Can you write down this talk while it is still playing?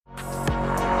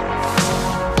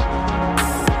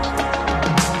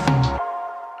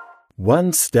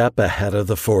One step ahead of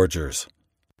the forgers.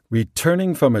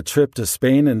 Returning from a trip to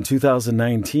Spain in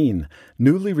 2019,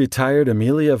 newly retired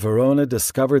Amelia Verona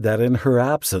discovered that in her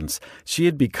absence, she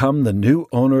had become the new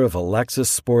owner of a Lexus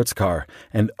sports car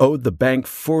and owed the bank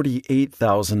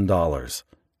 $48,000.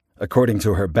 According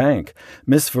to her bank,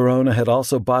 Miss Verona had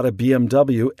also bought a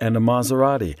BMW and a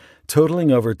Maserati,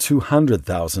 totaling over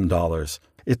 $200,000.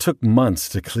 It took months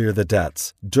to clear the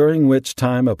debts, during which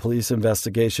time a police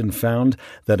investigation found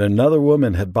that another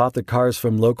woman had bought the cars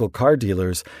from local car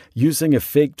dealers using a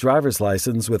fake driver's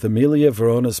license with Amelia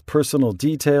Verona's personal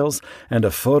details and a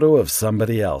photo of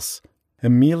somebody else.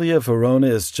 Amelia Verona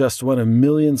is just one of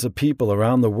millions of people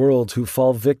around the world who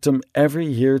fall victim every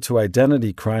year to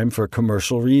identity crime for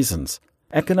commercial reasons.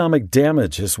 Economic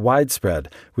damage is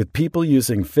widespread, with people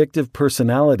using fictive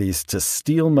personalities to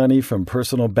steal money from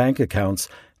personal bank accounts,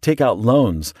 take out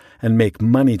loans, and make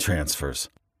money transfers.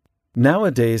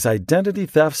 Nowadays, identity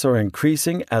thefts are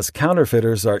increasing as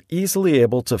counterfeiters are easily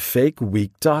able to fake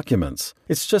weak documents.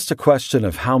 It's just a question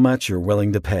of how much you're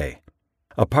willing to pay.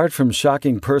 Apart from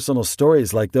shocking personal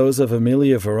stories like those of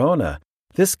Amelia Verona,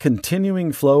 this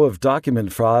continuing flow of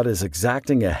document fraud is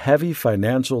exacting a heavy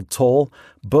financial toll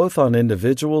both on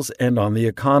individuals and on the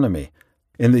economy.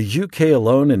 In the UK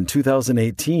alone in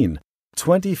 2018,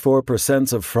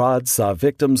 24% of fraud saw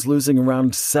victims losing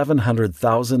around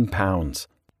 £700,000.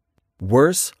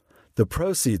 Worse, the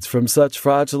proceeds from such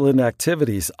fraudulent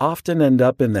activities often end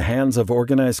up in the hands of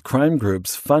organized crime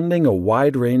groups funding a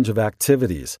wide range of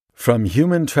activities, from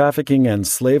human trafficking and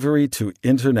slavery to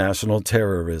international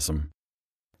terrorism.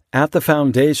 At the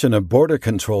foundation of border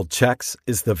control checks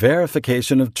is the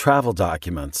verification of travel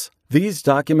documents. These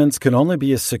documents can only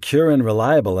be as secure and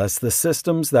reliable as the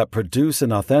systems that produce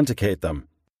and authenticate them.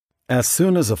 As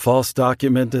soon as a false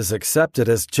document is accepted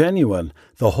as genuine,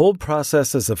 the whole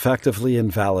process is effectively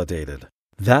invalidated.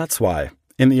 That's why,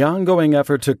 in the ongoing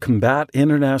effort to combat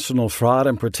international fraud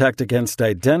and protect against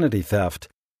identity theft,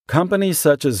 companies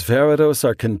such as Veritas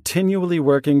are continually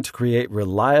working to create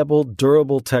reliable,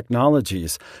 durable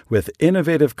technologies with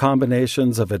innovative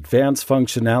combinations of advanced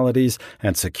functionalities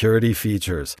and security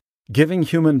features, giving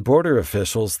human border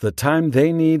officials the time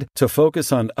they need to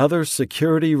focus on other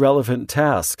security-relevant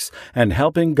tasks and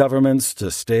helping governments to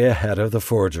stay ahead of the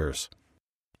forgers.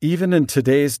 Even in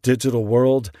today's digital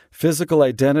world, physical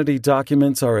identity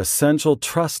documents are essential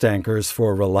trust anchors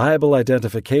for reliable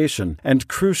identification and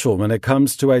crucial when it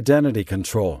comes to identity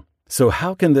control. So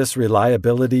how can this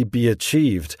reliability be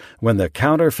achieved when the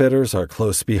counterfeiters are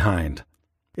close behind?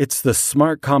 It's the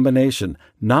smart combination,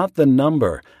 not the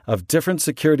number, of different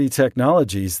security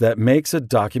technologies that makes a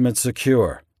document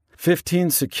secure. 15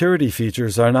 security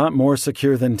features are not more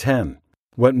secure than 10.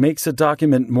 What makes a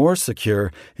document more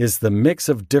secure is the mix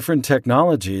of different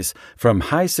technologies, from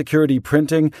high-security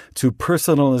printing to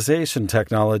personalization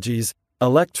technologies,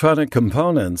 electronic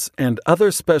components, and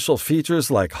other special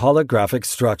features like holographic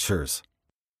structures.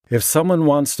 If someone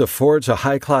wants to forge a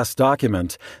high-class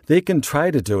document, they can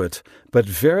try to do it, but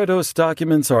Veritas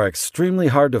documents are extremely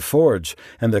hard to forge,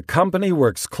 and the company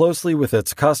works closely with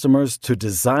its customers to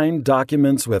design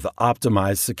documents with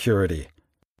optimized security.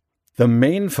 The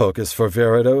main focus for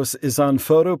Veritas is on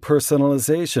photo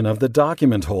personalization of the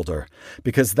document holder,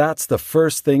 because that's the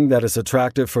first thing that is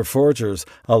attractive for forgers,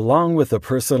 along with the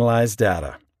personalized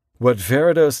data. What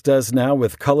Veritas does now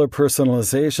with color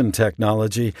personalization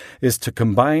technology is to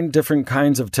combine different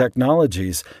kinds of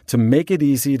technologies to make it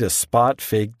easy to spot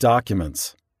fake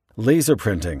documents. Laser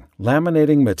printing,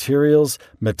 laminating materials,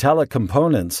 metallic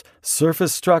components,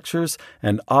 surface structures,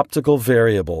 and optical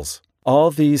variables.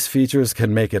 All these features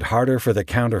can make it harder for the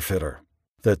counterfeiter.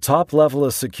 The top level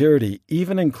of security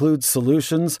even includes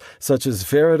solutions such as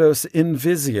Veritas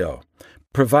Invisio,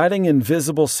 providing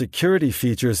invisible security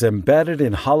features embedded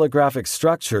in holographic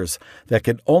structures that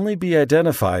can only be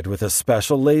identified with a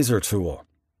special laser tool.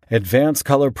 Advanced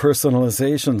color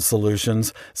personalization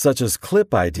solutions such as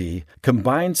Clip ID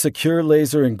combine secure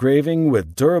laser engraving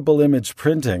with durable image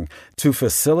printing to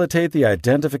facilitate the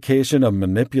identification of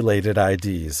manipulated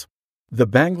IDs. The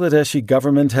Bangladeshi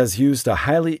government has used a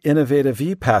highly innovative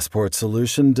e-passport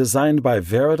solution designed by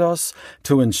Veritas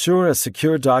to ensure a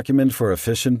secure document for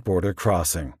efficient border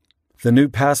crossing. The new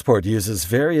passport uses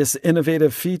various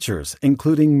innovative features,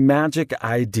 including Magic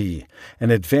ID,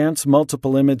 an advanced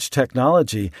multiple image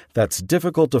technology that's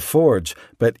difficult to forge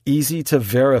but easy to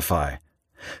verify.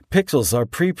 Pixels are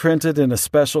pre-printed in a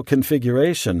special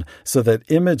configuration so that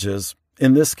images,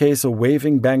 in this case a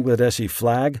waving Bangladeshi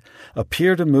flag,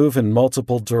 appear to move in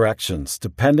multiple directions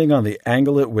depending on the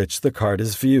angle at which the card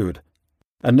is viewed.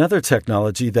 Another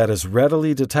technology that is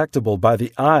readily detectable by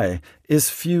the eye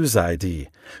is Fuse ID,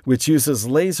 which uses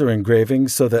laser engraving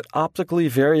so that optically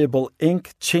variable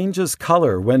ink changes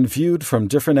color when viewed from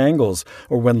different angles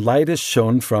or when light is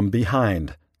shown from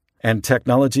behind. And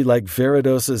technology like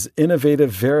Veridos's innovative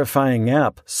verifying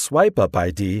app, SwipeUp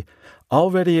ID,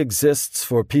 already exists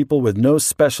for people with no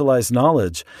specialized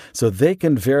knowledge so they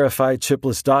can verify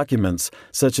chipless documents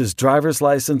such as driver's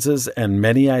licenses and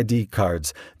many ID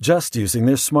cards just using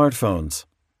their smartphones.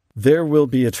 There will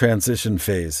be a transition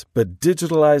phase, but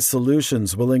digitalized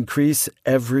solutions will increase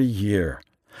every year.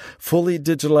 Fully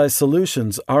digitalized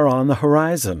solutions are on the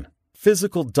horizon.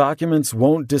 Physical documents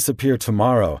won't disappear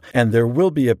tomorrow, and there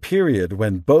will be a period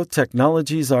when both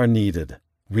technologies are needed.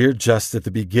 We're just at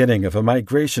the beginning of a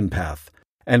migration path,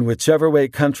 and whichever way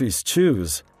countries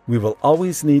choose, we will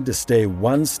always need to stay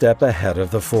one step ahead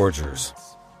of the forgers.